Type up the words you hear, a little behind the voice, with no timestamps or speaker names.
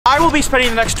will be spending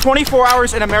the next 24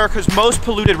 hours in America's most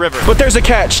polluted river. But there's a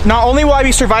catch. Not only will I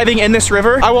be surviving in this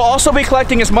river, I will also be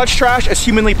collecting as much trash as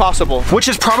humanly possible, which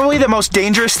is probably the most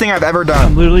dangerous thing I've ever done.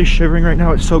 I'm literally shivering right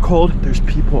now. It's so cold. There's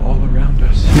people all around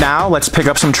us. Now let's pick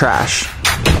up some trash.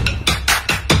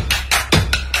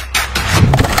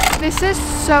 This is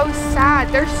so sad.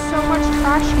 There's so much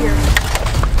trash here.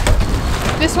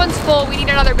 This one's full. We need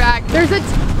another bag. There's a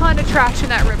ton of trash in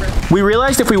that river. We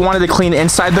realized if we wanted to clean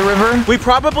inside the river, we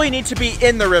probably need to be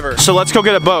in the river. So let's go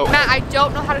get a boat. Matt, I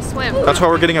don't know how to swim. That's why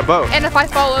we're getting a boat. And if I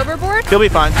fall overboard? You'll be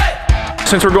fine.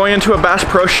 Since we're going into a Bass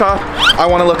Pro Shop, I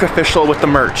want to look official with the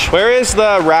merch. Where is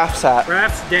the rafts at?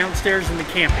 Rafts downstairs in the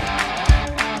camping.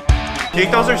 Do you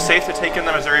think those are safe to take in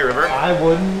the Missouri River? I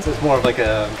wouldn't. It's more of like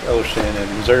an ocean,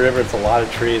 and Missouri River, it's a lot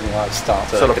of trees and a lot of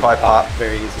stuff. So it'll probably pop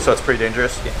very easy. So it's pretty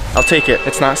dangerous? Yeah. I'll take it.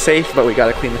 It's not safe, but we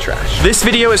gotta clean the trash. This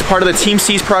video is part of the Team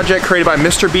Seas project created by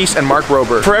MrBeast and Mark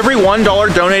Rober. For every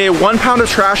 $1 donated, 1 pound of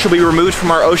trash will be removed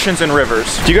from our oceans and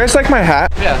rivers. Do you guys like my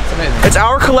hat? Yeah, it's amazing. It's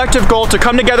our collective goal to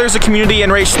come together as a community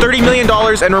and raise $30 million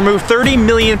and remove 30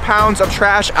 million pounds of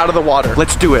trash out of the water.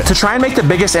 Let's do it. To try and make the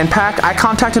biggest impact, I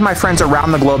contacted my friends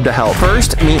around the globe to help.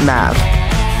 First, meet Maav.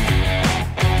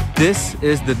 This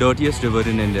is the dirtiest river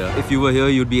in India. If you were here,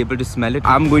 you'd be able to smell it.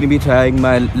 I'm going to be trying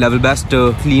my level best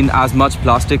to clean as much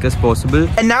plastic as possible.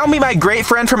 And now meet my great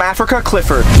friend from Africa,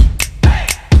 Clifford.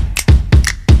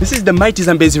 This is the mighty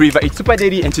Zambezi River. It's super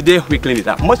dirty and today we clean it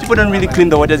up. Most people don't really clean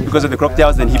the waters because of the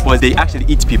crocodiles and hippos. They actually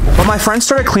eat people. When my friends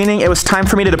started cleaning, it was time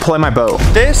for me to deploy my boat.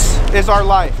 This is our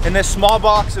life, and this small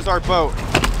box is our boat.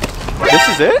 This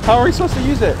is it? How are we supposed to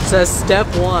use it? It says step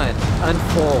 1,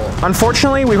 unfold.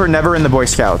 Unfortunately, we were never in the Boy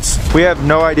Scouts. We have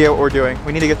no idea what we're doing.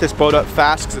 We need to get this boat up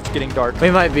fast because it's getting dark. We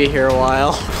might be here a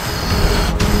while.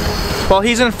 While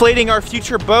he's inflating our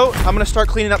future boat, I'm gonna start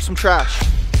cleaning up some trash.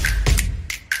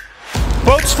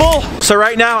 Boat's full. So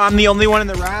right now, I'm the only one in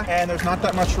the raft, and there's not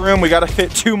that much room. We gotta fit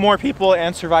 2 more people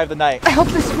and survive the night. I hope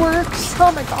this works.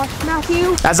 Oh my gosh,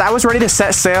 Matthew. As I was ready to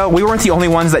set sail, we weren't the only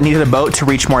ones that needed a boat to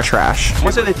reach more trash.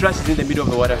 Most of the trash is in the middle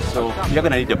of the water, so you're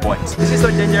gonna need a boat. This is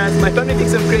so dangerous. My family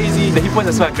thinks I'm crazy. The hippos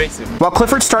are so aggressive. While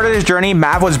Clifford started his journey,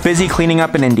 Maav was busy cleaning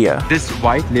up in India. This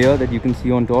white layer that you can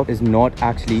see on top is not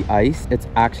actually ice. It's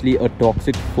actually a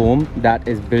toxic foam that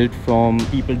is built from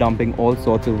people dumping all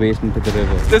sorts of waste into the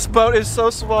river. This boat is so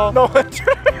small.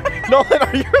 Nolan,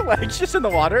 are your legs just in the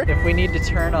water? If we need to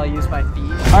turn, I'll use my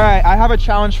feet. All right, I have a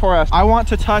challenge for us. I want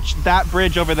to touch that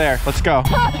bridge over there. Let's go.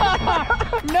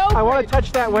 No. I want to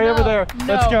touch that way over there. No.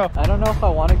 Let's go. I don't know if I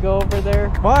want to go over there.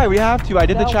 Why? We have to. I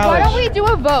did the challenge. Why don't we do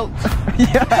a vote?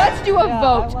 Yeah. Let's do a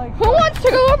vote. Who wants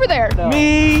to go over there? No.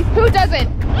 Me. Who doesn't?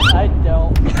 I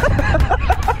don't.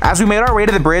 As we made our way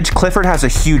to the bridge, Clifford has a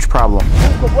huge problem.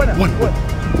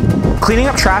 Cleaning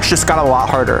up trash just got a lot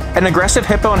harder. An aggressive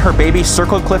hippo and her baby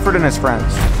circled Clifford and his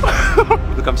friends.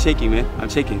 Look, I'm shaking, man. I'm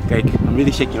shaking. Like, I'm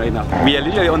really shaking right now. We are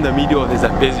literally on the middle of the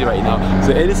Zambezi right now.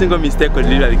 So any single mistake could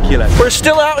literally kill us. We're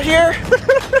still out here.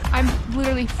 I'm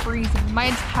literally freezing. My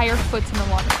entire foot's in the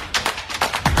water.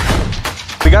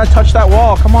 We gotta touch that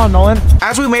wall. Come on, Nolan.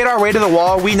 As we made our way to the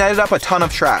wall, we netted up a ton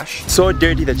of trash. So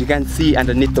dirty that you can't see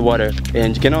underneath the water,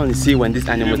 and you can only see when these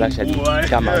animals actually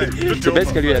come out. So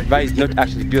basically, we advise not to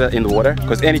actually do that in the water,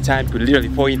 because anytime you could literally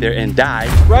fall in there and die.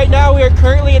 Right now, we are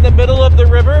currently in the middle of the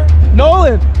river.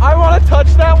 Nolan, I want to touch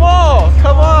that wall.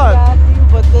 Come on.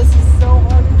 Matthew, but this is so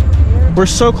hard to hear. We're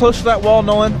so close to that wall,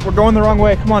 Nolan. We're going the wrong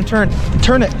way. Come on, turn.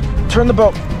 Turn it. Turn the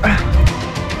boat.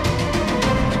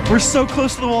 We're so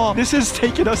close to the wall. This has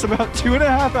taken us about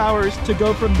 2.5 hours to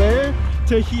go from there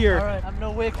to here. All right, I'm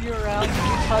gonna whip you around. You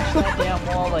touch that damn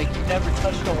wall like you never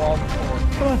touched a wall before.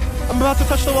 Come on, I'm about to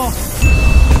touch the wall.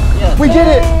 Yes. We did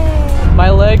it. My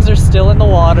legs are still in the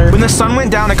water. When the sun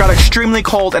went down, it got extremely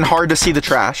cold and hard to see the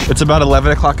trash. It's about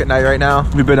 11 o'clock at night right now.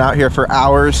 We've been out here for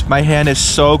hours. My hand is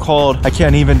so cold. I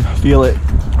can't even feel it.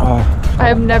 Oh.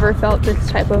 I've never felt this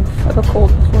type of a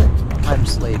cold before. I'm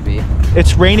sleepy.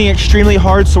 It's raining extremely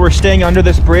hard, so we're staying under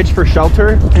this bridge for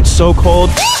shelter. It's so cold.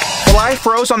 While I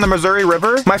froze on the Missouri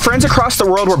River, my friends across the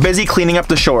world were busy cleaning up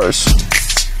the shores.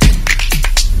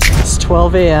 It's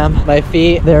 12 a.m. My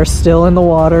feet, they're still in the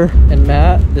water. And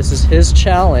Matt, this is his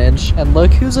challenge. And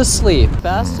look who's asleep.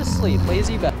 Fast asleep,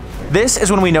 lazy bat. This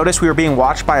is when we noticed we were being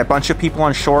watched by a bunch of people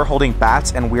on shore holding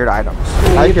bats and weird items.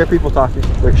 I hear people talking.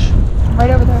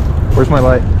 Right over there. Where's my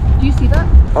light? Do you see that?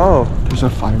 Oh, there's a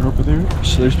fire over there.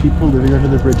 So there's people living under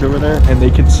the bridge over there and they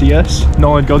can see us.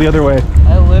 Nolan, go the other way.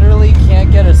 I literally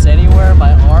can't get us anywhere.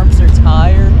 My arms are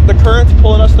tired. The current's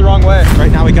pulling us the wrong way.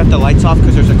 Right now we got the lights off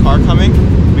because there's a car coming.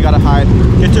 We gotta hide.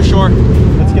 Get to shore.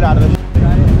 Let's get out of it.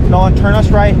 Nolan, turn us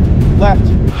right, left.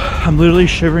 I'm literally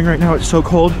shivering right now. It's so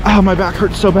cold. Oh, my back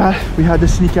hurts so bad. We had to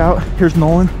sneak out. Here's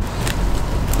Nolan.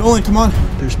 Nolan, come on.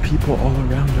 There's people all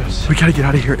around us. We gotta get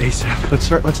out of here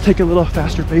ASAP. Let's take a little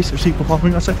faster pace. There's people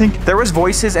following us, I think. There was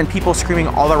voices and people screaming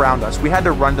all around us. We had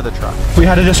to run to the truck. We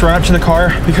had to just run up to the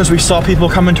car because we saw people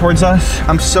coming towards us.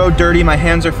 I'm so dirty, my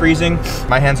hands are freezing.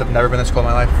 My hands have never been this cold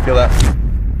in my life, feel that.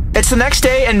 It's the next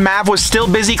day and Maav was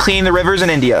still busy cleaning the rivers in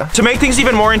India. To make things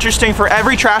even more interesting, for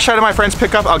every trash item my friends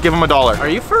pick up, I'll give them $1. Are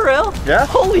you for real? Yeah.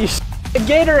 Holy sh**, a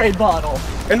Gatorade bottle.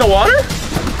 In the water?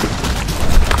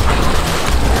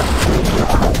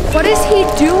 What is he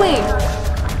doing?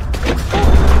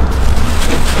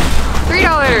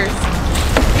 $3.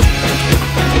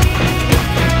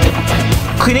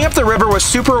 Cleaning up the river was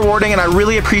super rewarding and I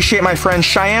really appreciate my friends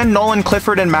Cheyenne, Nolan,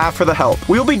 Clifford, and Maav for the help.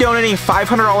 We will be donating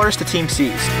 $500 to Team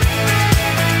C's.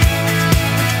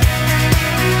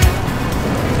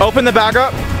 Open the bag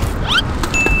up.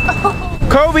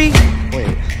 Kobe!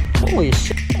 Wait, holy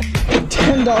shit.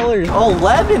 $10,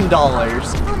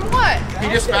 $11. From what? He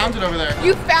just found it over there.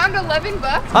 You found $11?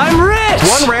 I'm rich!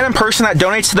 One random person that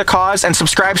donates to the cause and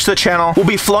subscribes to the channel will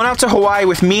be flown out to Hawaii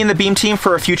with me and the Beem team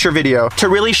for a future video to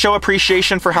really show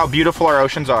appreciation for how beautiful our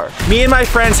oceans are. Me and my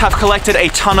friends have collected a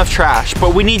ton of trash,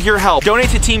 but we need your help. Donate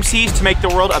to Team C's to make the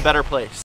world a better place.